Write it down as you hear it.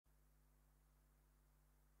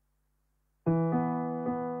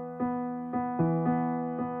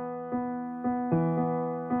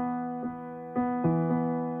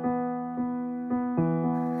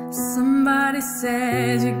Somebody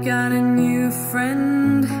said you got a new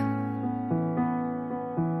friend.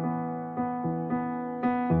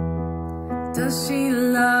 Does she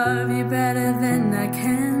love you better than I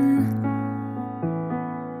can?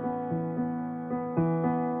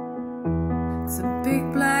 It's a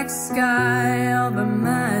big black sky over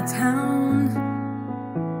my town.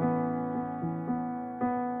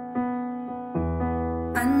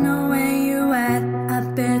 I know where you at, I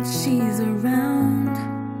bet she's around.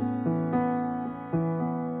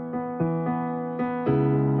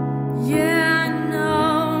 Yeah, I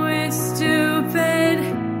know it's stupid,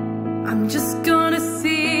 I'm just gonna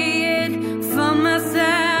see it for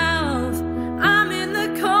myself. I'm in the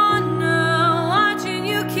corner watching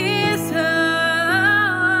you kiss her.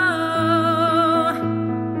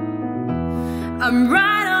 I'm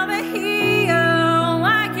right over here,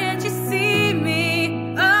 why can't you see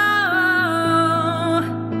me? Oh,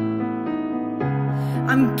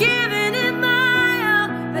 I'm giving it my all,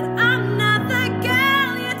 but I'm not the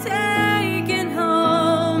girl you're taking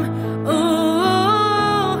home.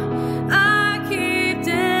 Oh, I keep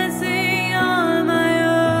dancing on my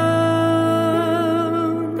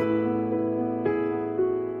own.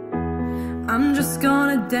 I'm just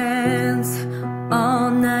gonna dance all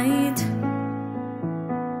night.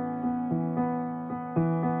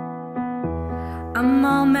 I'm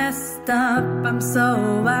all messed up, I'm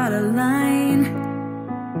so out of line.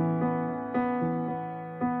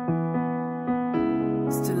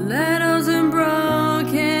 Stilettos and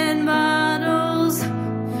broken bottles,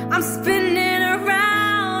 I'm spinning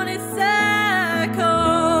around in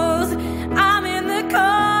circles. I'm in the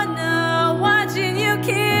corner watching you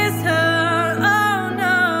kiss her. Oh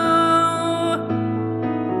no,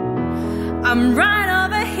 I'm right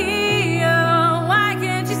over here, why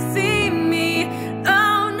can't you see me?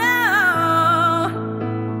 Oh no,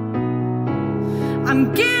 I'm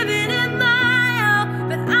giving it my all,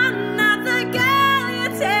 but I'm not the girl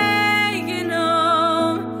you're taking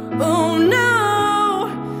home. Oh no,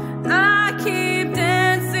 I keep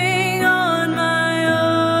dancing on my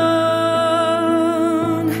own.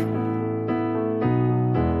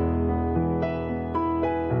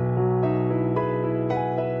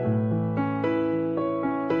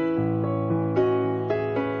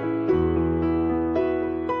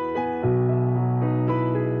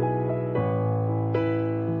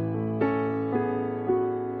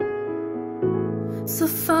 So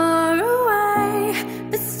far away,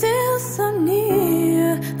 but still so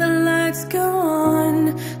near. The lights go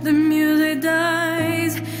on, the music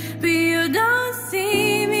dies, but you don't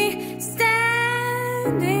see me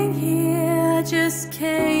standing here. I just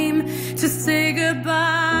came to say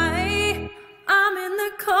goodbye. I'm in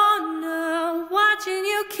the corner watching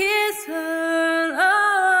you kiss her. Oh,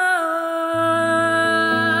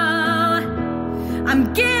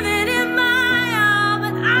 I'm giving it my all,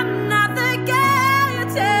 but I'm not the girl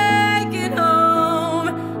you're taking home.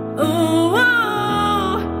 Oh,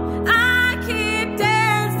 I keep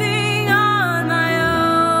dancing on my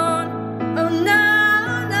own. Oh no,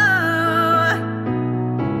 no,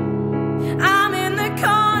 I'm in the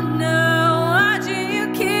corner watching you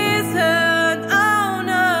kiss her. Oh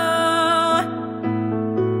no,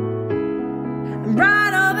 I'm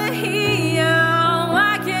right over here,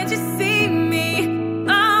 why can't you see me?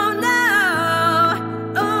 Oh no,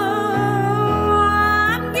 oh,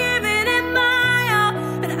 I'm giving it my all,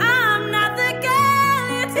 but I'm not the girl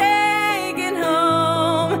you're taking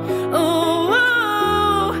home.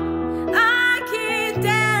 Oh, I keep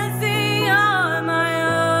dancing on my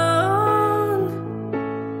own.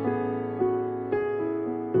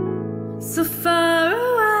 So far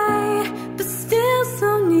away, but still so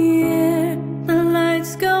near. The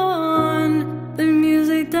lights go on, the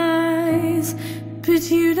music dies, but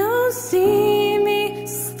you don't see